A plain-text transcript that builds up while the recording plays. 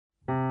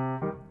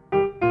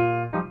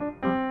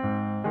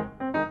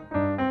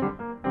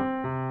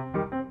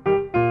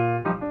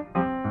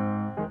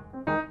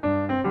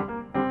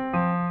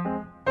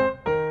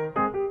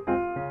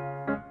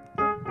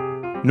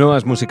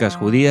Nuevas músicas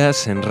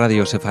judías en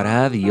Radio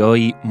Sefarad y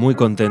hoy muy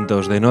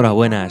contentos de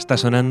enhorabuena. Está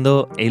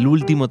sonando el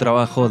último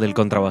trabajo del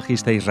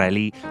contrabajista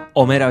israelí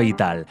Omer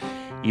Avital.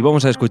 Y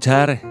vamos a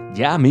escuchar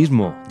ya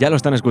mismo, ya lo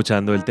están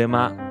escuchando, el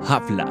tema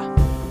Hafla.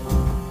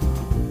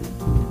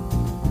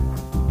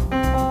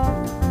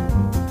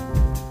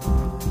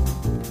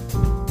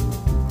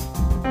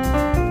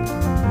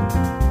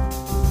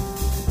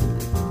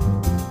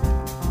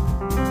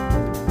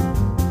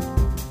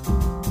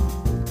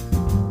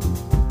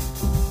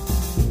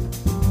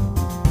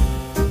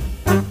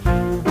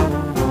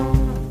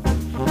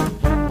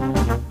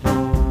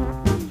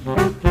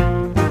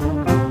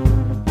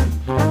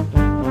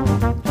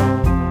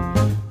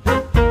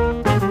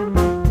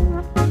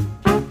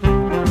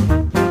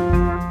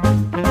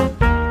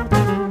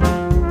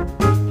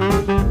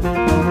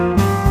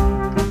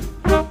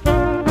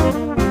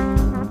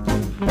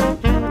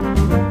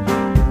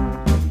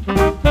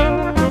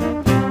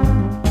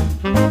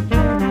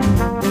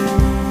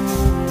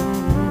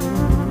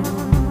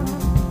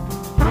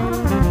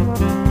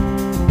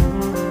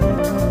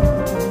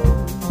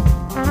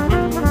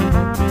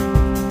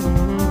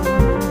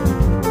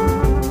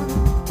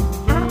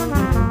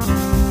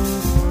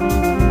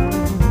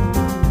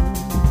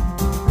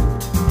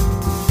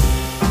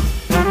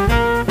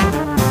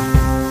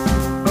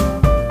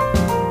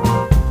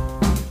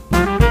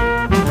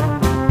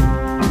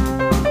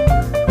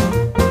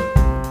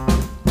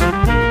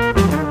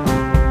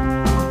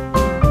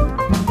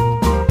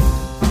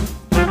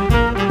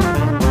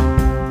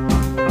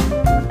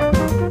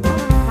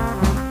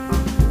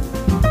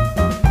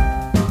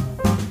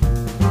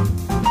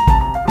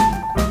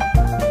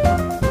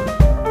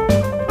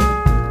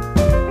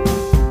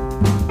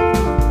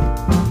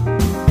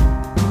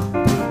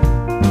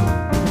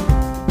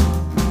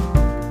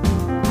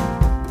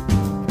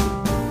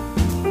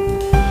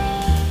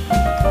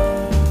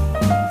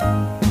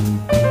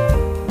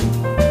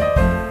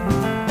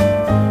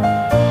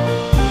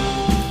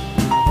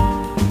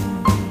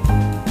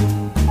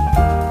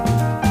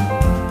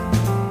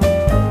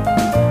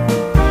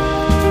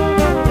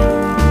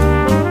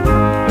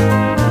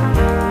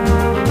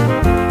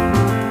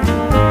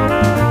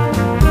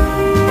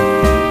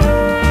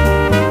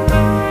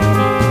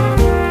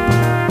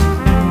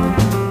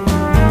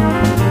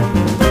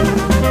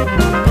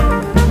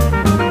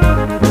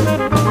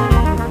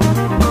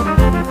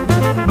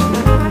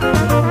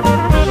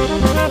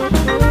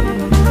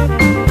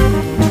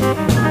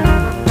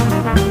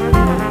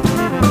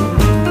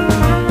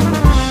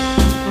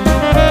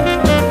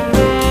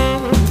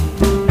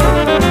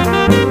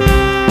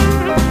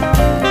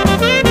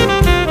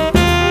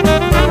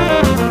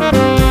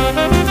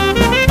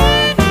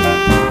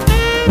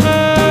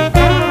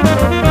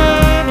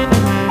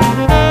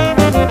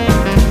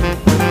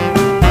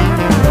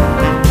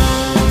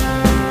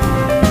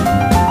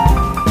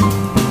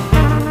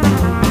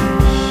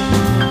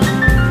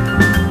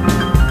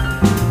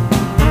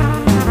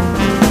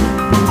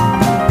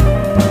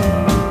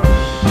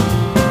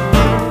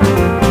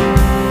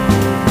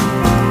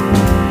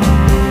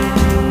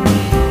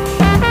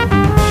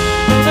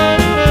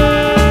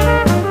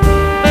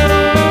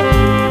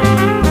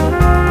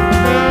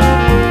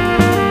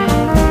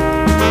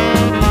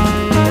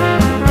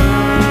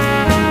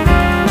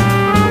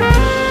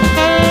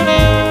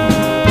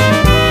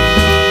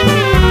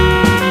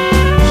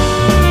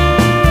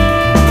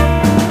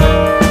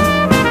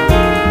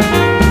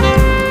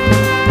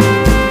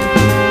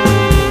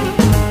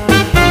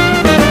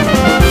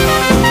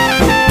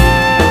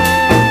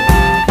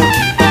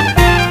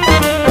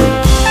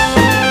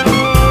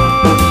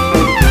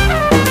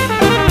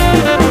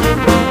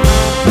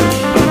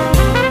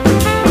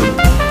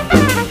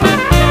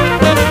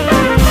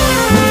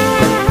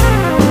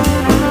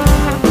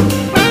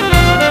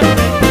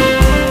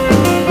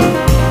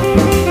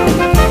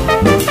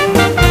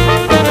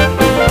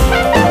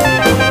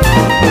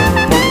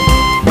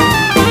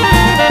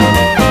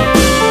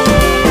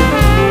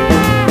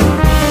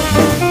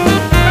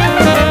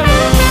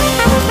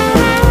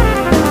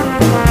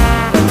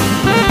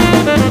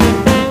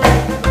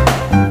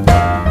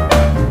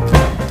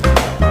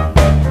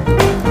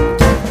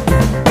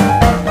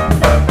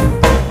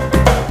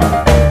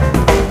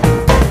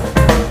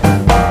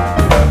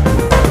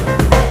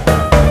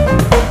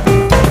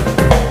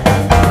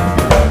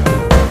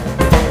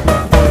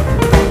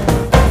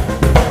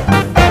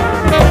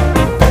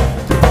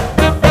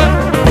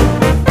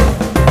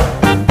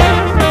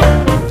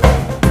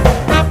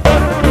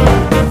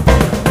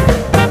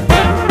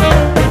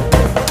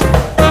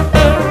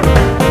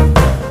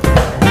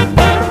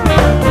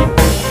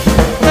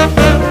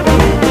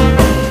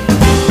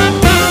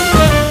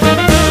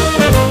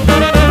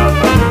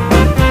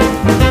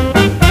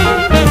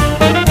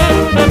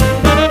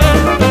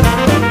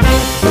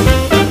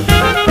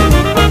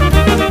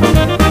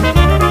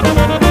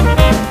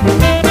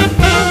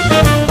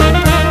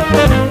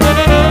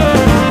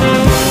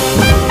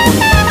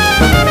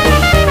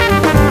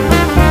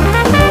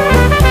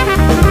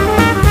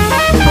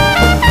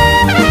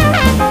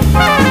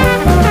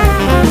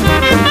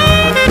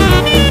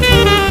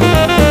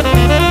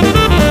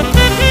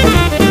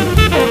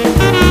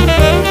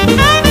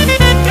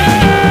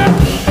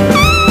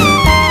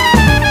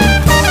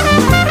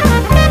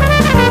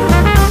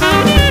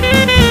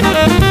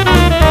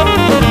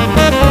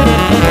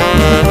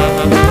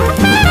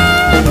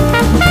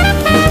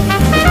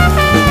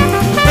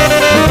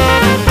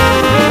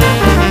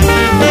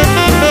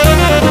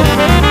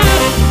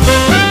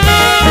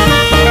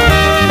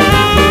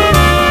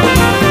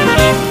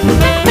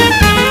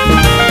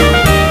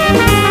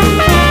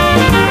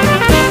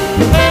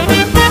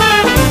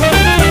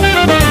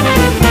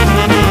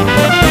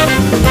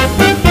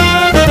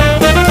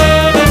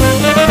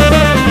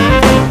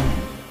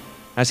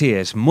 Así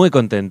es, muy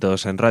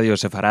contentos en Radio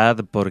Sefarad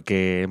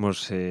porque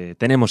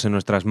tenemos en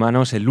nuestras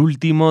manos el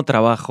último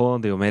trabajo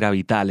de Omer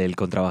Avital, el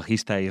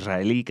contrabajista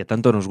israelí que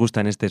tanto nos gusta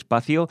en este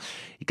espacio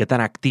y que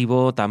tan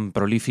activo, tan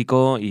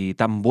prolífico y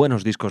tan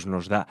buenos discos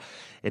nos da.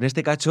 En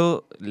este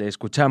caso le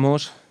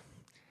escuchamos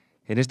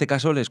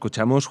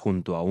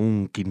junto a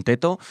un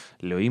quinteto,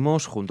 le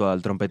oímos junto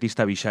al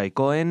trompetista Avishai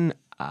Cohen,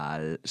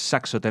 al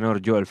saxo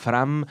tenor Joel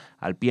Fram,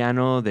 al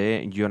piano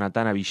de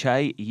Jonathan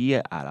Avishai y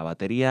a la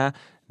batería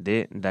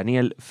de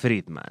Daniel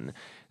Friedman.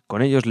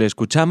 Con ellos le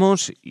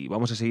escuchamos y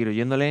vamos a seguir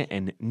oyéndole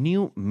en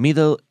New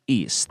Middle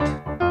East.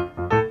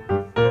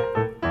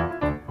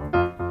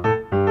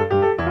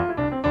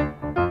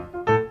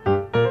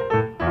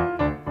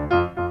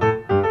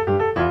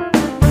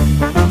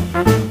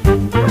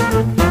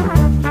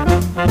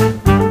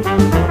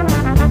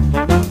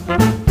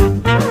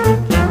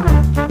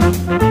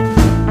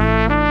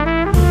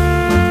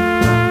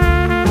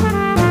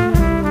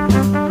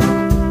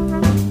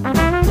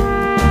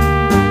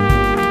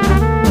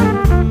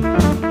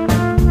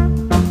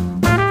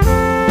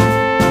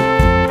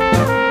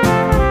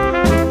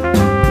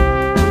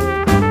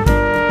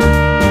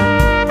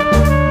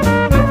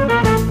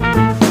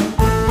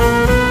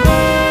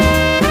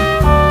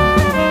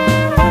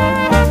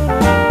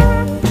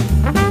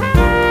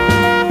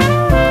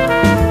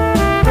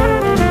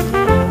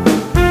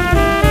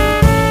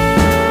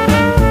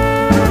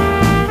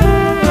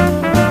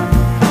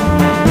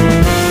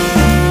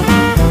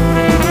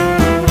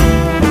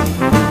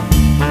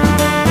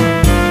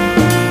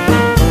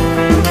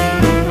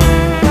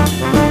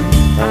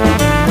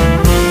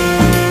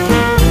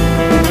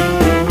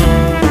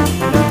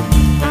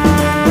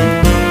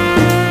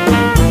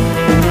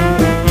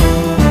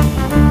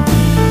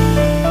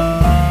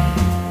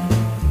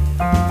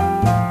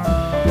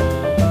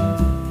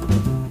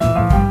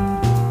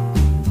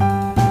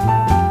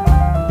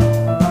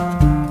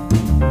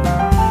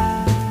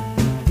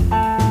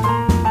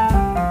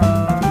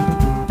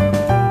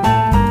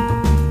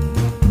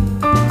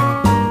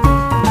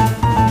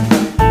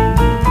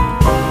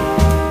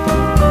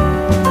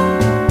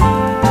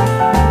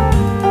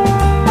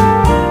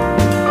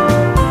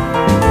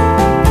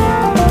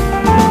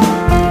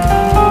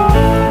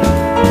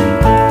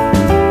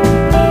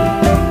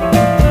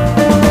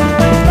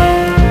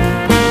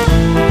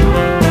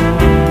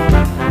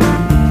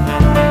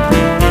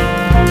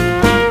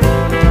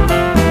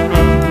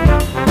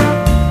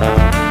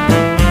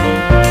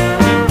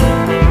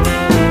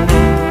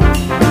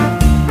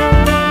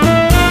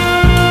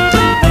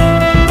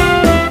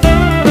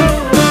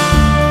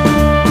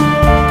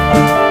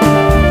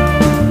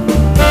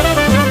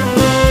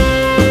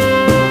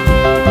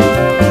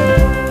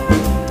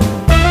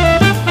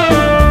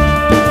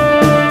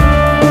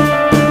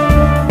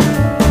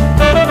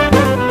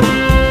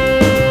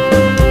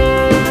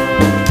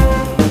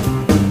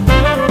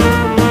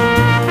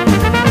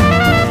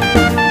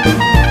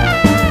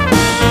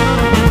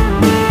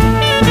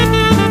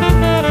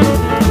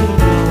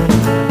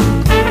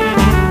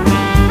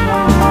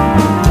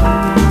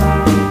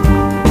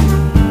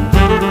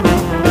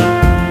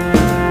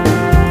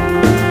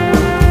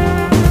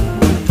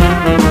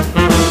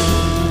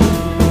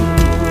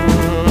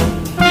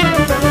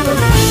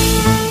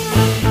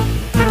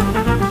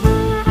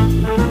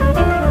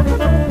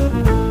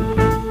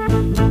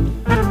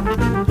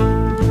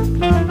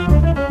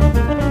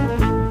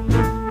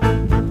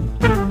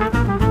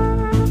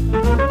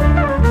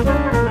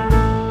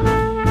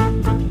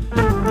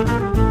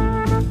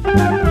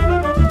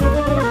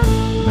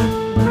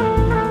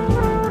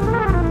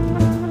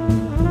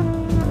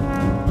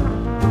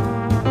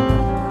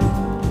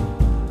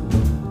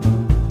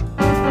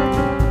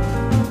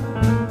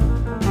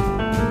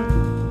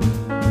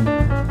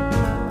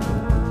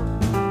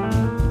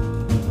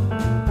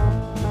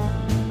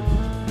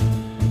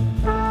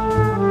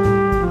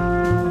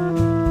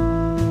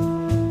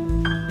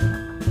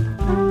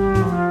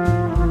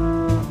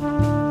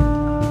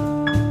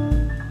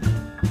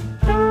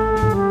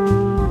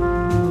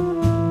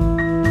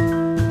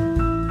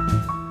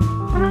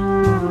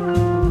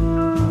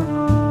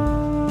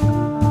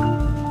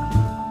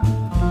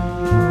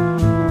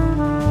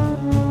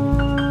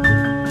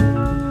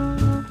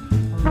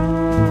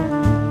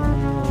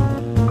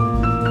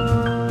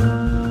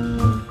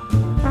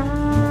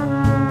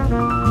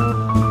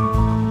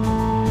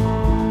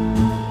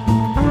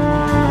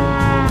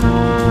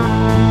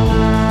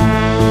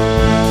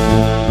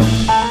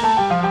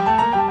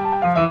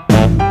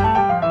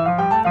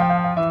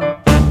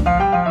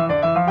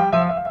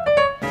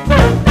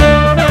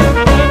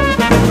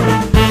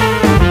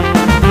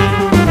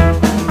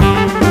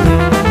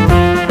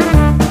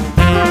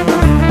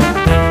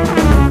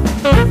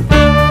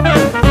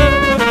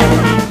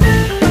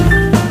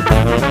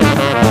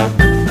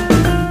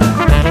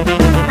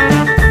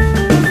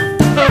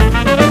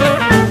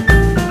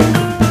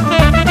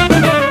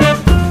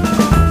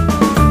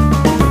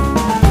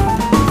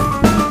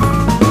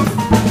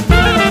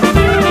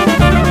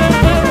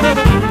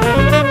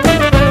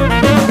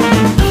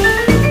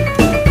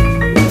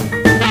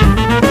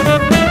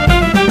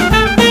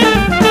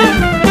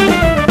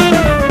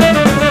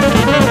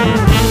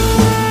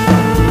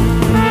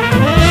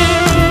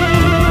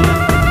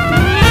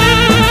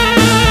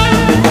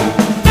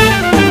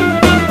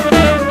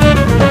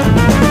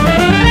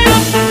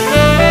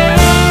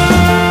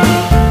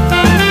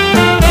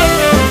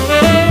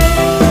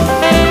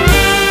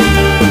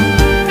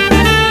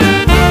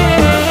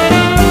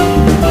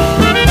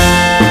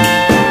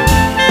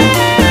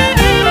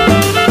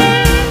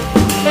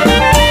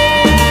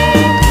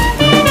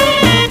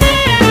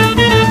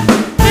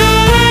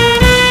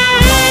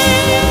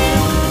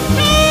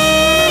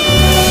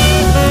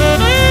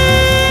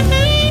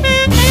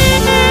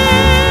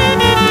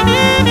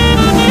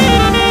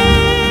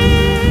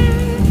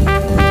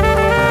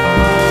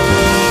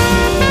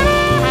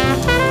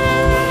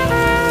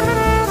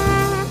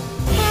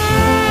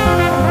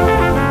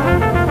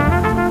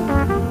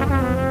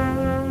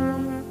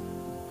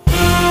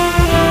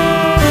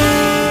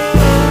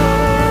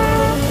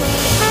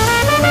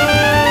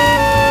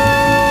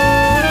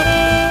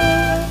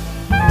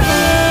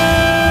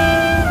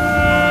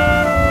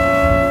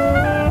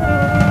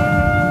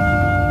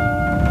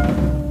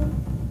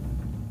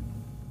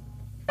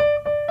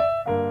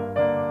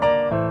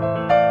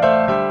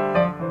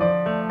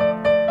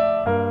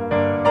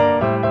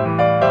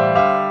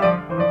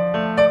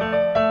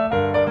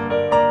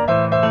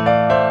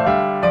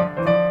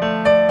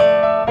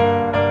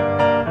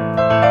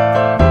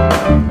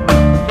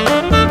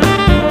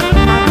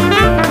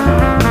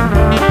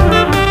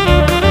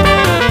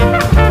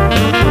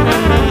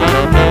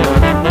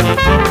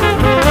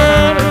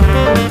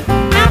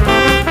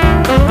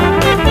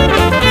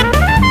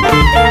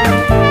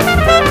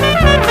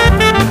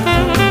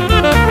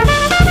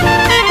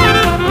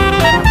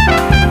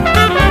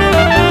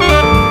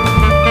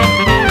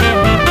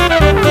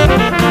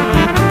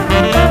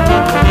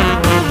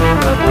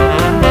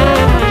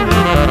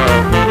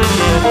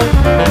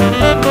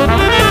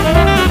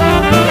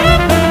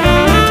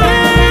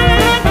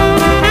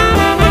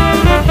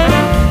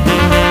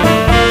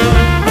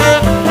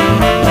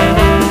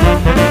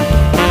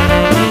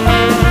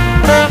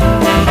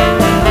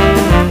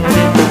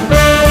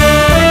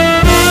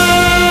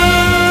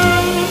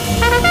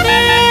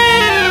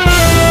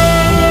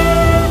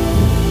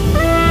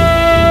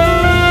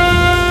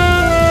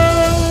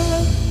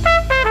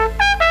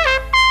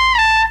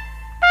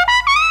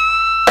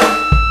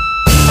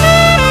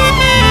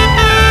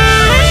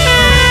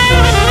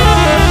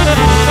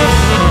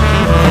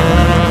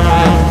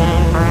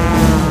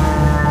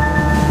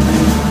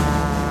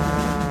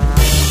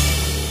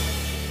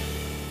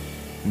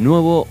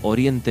 Nuevo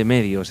Oriente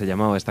Medio se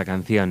llamaba esta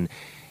canción.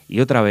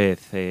 Y otra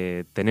vez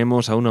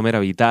tenemos a un Omer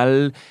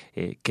Avital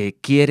que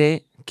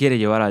quiere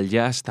llevar al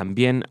jazz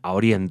también a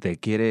Oriente,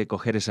 quiere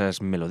coger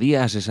esas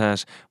melodías,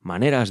 esas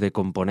maneras de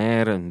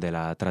componer de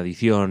la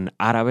tradición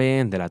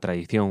árabe, de la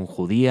tradición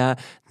judía,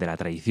 de la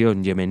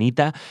tradición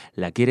yemenita,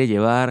 la quiere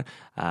llevar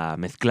a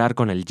mezclar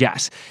con el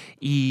jazz.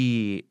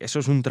 Y eso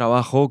es un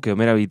trabajo que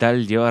Omer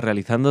Avital lleva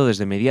realizando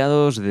desde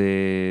mediados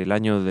del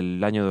año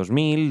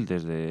 2000,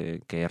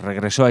 desde que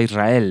regresó a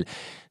Israel.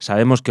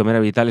 Sabemos que Omer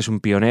Avital es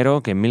un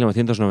pionero que en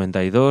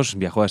 1992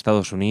 viajó a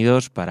Estados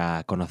Unidos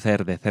para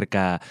conocer de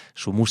cerca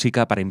su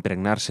música, para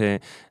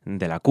impregnarse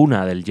de la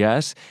cuna del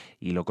jazz,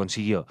 y lo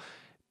consiguió.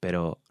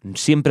 Pero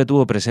siempre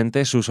tuvo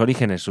presentes sus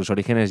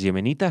orígenes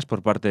yemenitas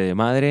por parte de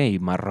madre y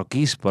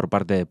marroquíes por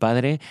parte de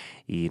padre,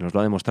 y nos lo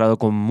ha demostrado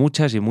con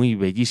muchas y muy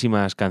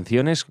bellísimas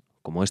canciones,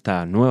 como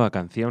esta nueva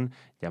canción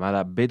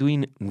llamada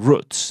Bedouin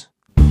Roots.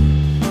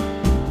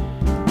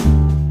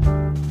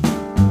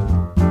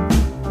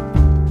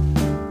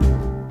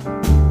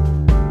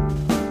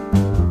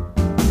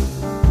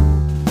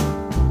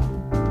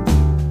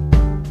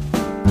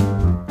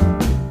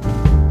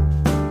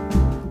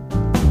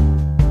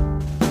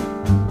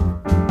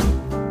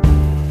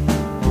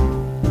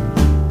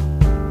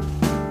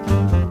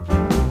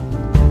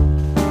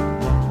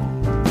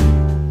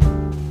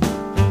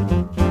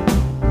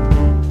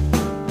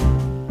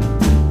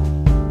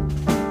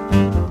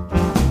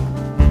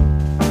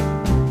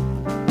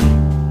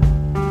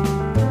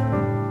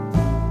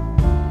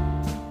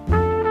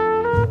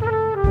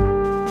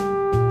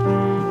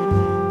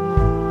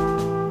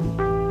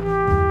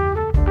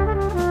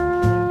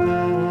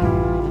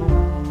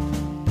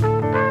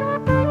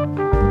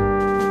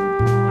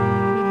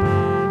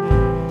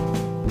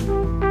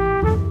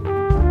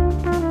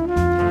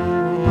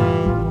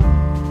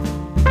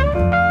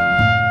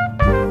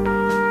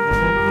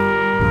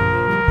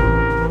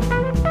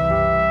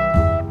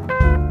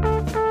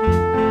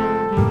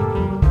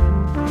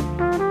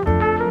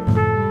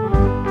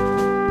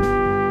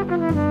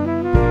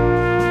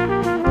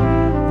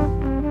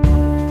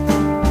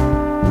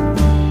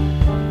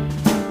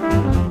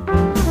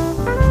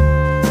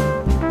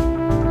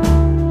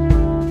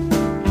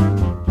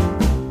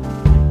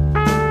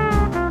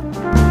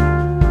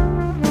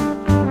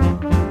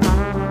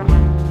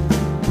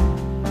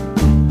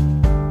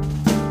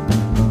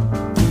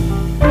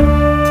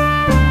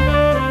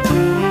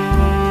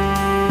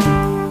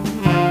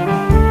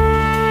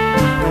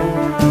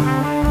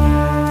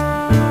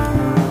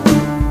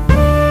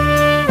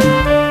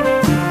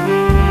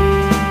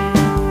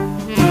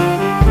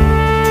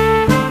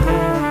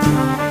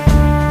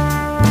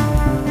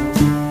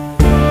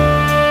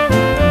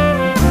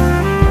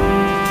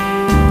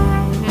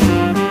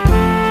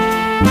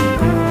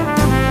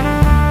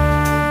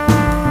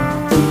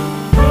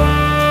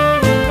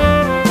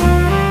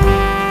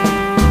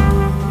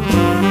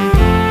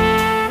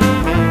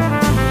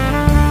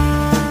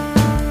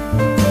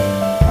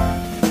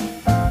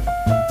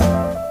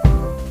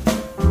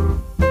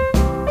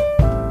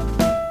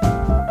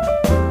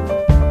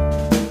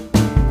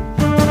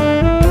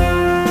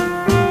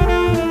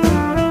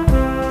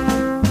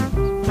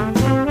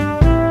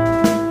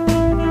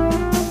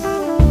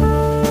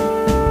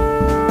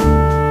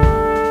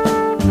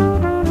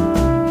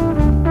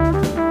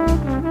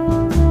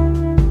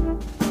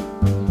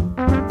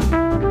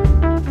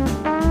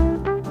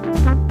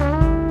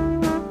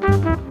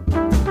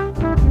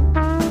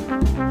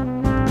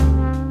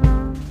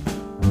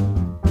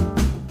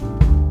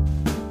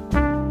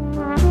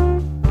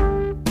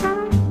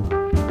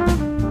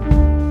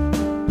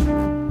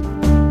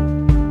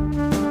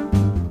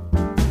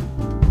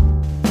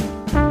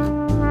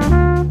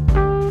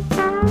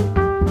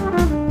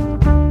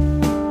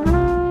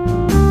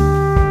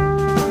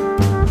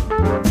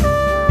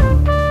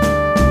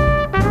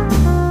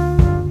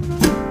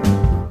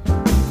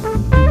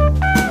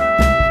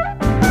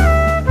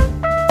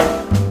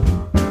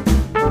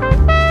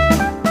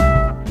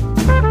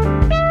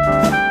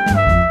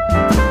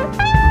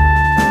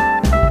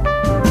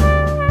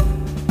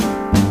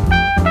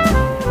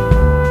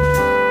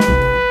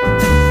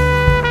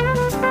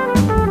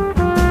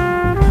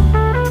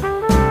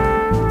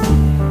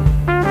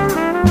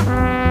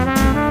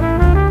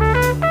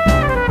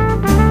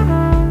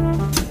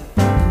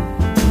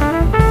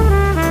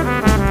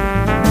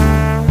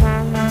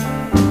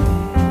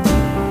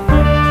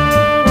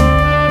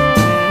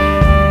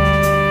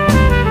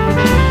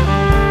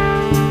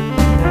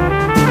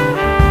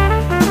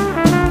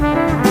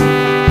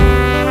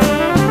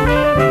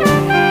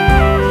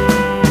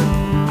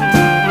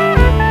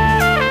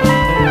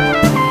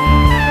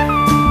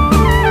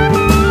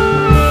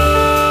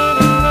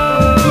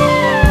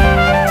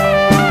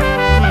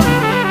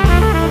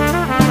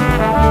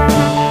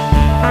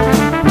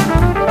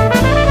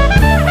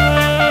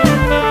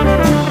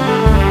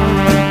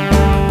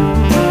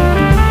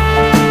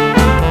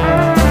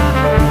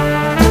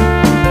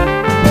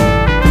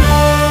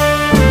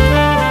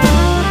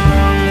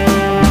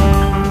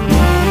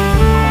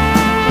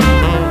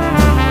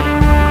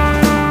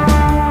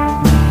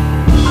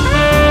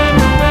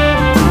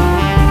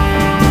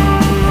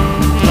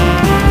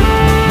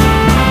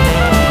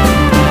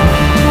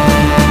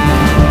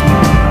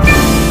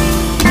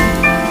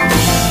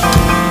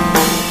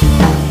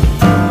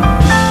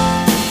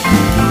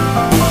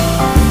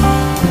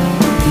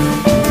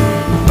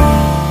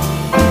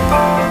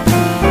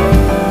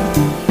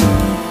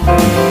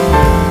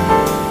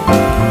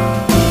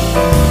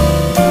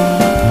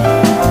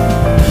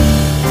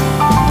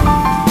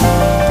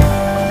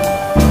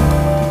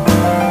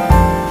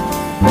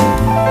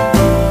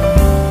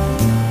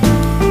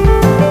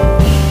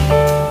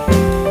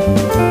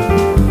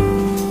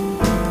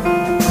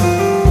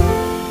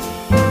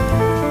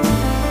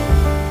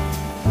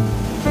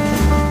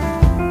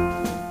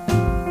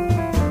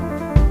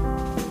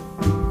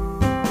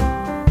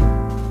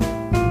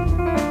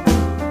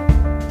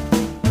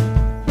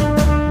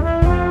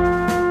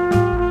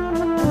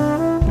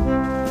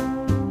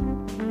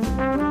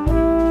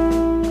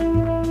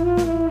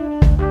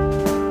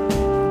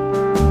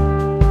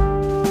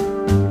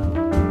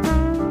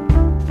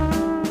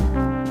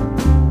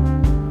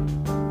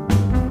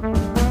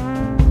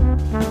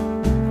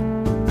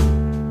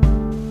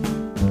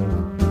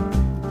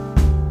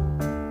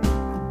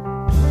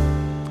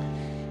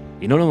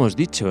 no lo hemos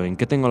dicho, ¿en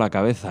qué tengo la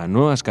cabeza?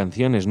 Nuevas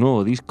canciones,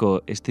 nuevo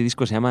disco. Este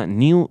disco se llama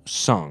New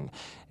Song.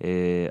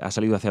 Ha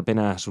salido hace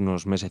apenas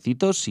unos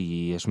mesecitos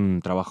y es un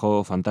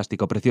trabajo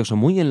fantástico, precioso,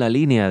 muy en la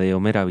línea de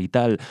Omer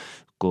Avital,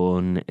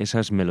 con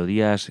esas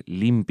melodías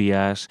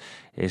limpias,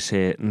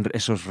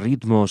 esos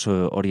ritmos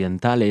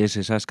orientales,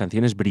 esas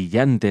canciones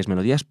brillantes,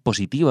 melodías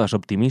positivas,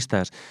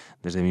 optimistas,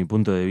 desde mi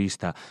punto de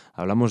vista.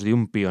 Hablamos de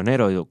un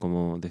pionero,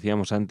 como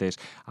decíamos antes.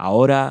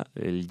 Ahora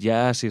el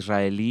jazz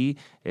israelí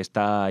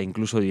está,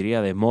 incluso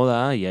diría, de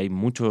moda, y hay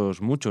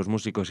muchos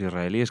músicos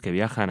israelíes que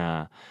viajan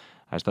a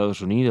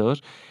Estados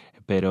Unidos,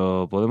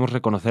 pero podemos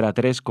reconocer a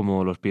tres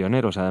como los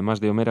pioneros, además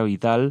de Omer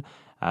Avital,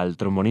 al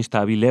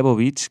trombonista Avi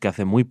Lebovich, que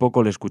hace muy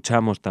poco le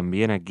escuchamos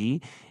también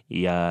aquí,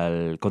 y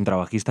al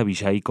contrabajista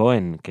Avishai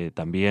Cohen, que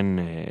también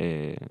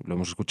lo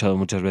hemos escuchado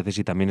muchas veces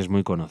y también es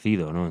muy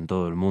conocido, ¿no?, en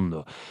todo el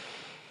mundo.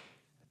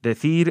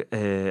 Decir,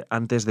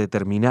 antes de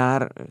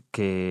terminar,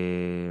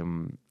 que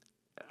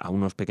a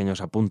unos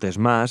pequeños apuntes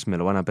más, me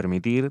lo van a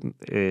permitir,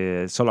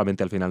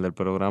 solamente al final del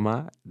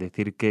programa,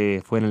 decir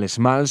que fue en el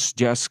Smalls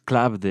Jazz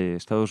Club de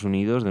Estados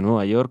Unidos, de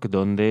Nueva York,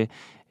 donde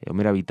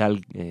Omer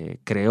Avital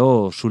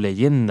creó su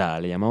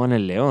leyenda. Le llamaban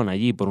el León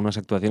allí por unas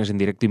actuaciones en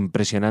directo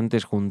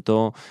impresionantes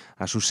junto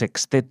a su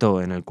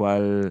sexteto, en el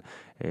cual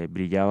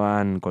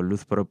brillaban con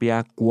luz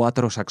propia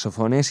 4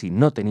 saxofones y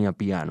no tenía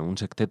piano. Un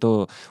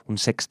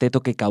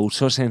sexteto que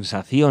causó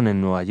sensación en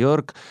Nueva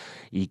York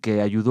y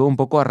que ayudó un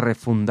poco a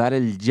refundar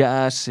el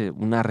jazz,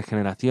 una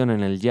regeneración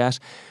en el jazz.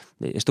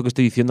 Esto que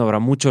estoy diciendo habrá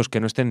muchos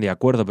que no estén de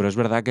acuerdo, pero es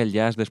verdad que el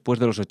jazz después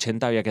de los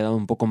 80 había quedado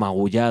un poco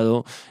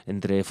magullado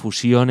entre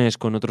fusiones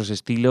con otros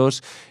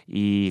estilos,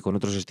 y con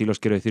otros estilos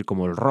quiero decir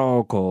como el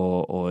rock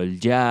o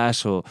el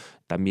jazz, o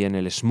también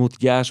el smooth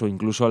jazz, o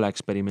incluso la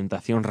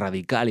experimentación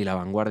radical y la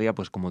vanguardia,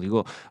 pues como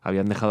digo,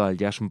 habían dejado al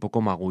jazz un poco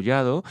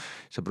magullado.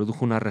 Se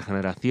produjo una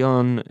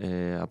regeneración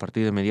a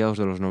partir de mediados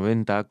de los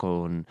 90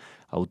 con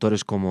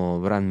autores como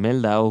Brand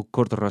Meldau,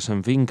 Kurt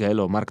Rosenwinkel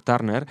o Mark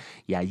Turner,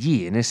 y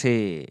allí, en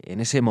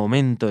ese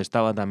momento,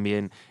 estaba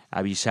también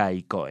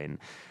Avishai Cohen.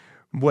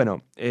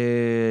 Bueno,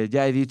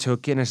 ya he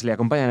dicho quiénes le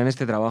acompañan en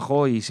este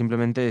trabajo, y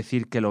simplemente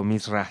decir que lo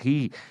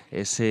mizrahi,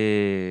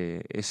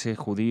 ese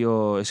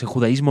judío, ese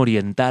judaísmo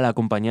oriental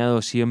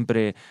acompañado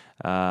siempre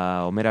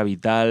a Omer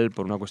Avital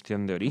por una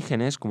cuestión de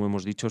orígenes, como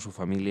hemos dicho, su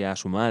familia,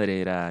 su madre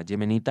era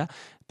yemenita,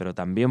 pero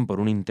también por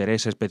un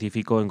interés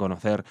específico en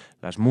conocer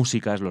las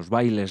músicas, los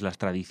bailes, las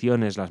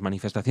tradiciones, las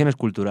manifestaciones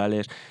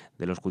culturales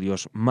de los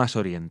judíos más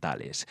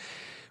orientales.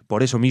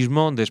 Por eso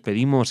mismo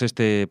despedimos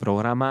este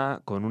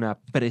programa con una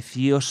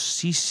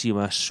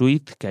preciosísima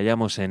suite que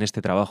hallamos en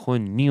este trabajo,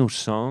 en New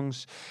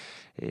Songs,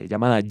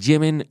 llamada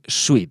Yemen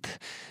Suite.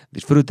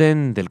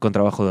 Disfruten del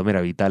contrabajo de Omer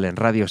Avital en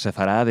Radio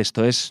Sefarad.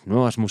 Esto es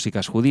Nuevas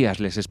Músicas Judías.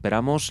 Les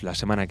esperamos la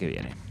semana que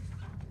viene.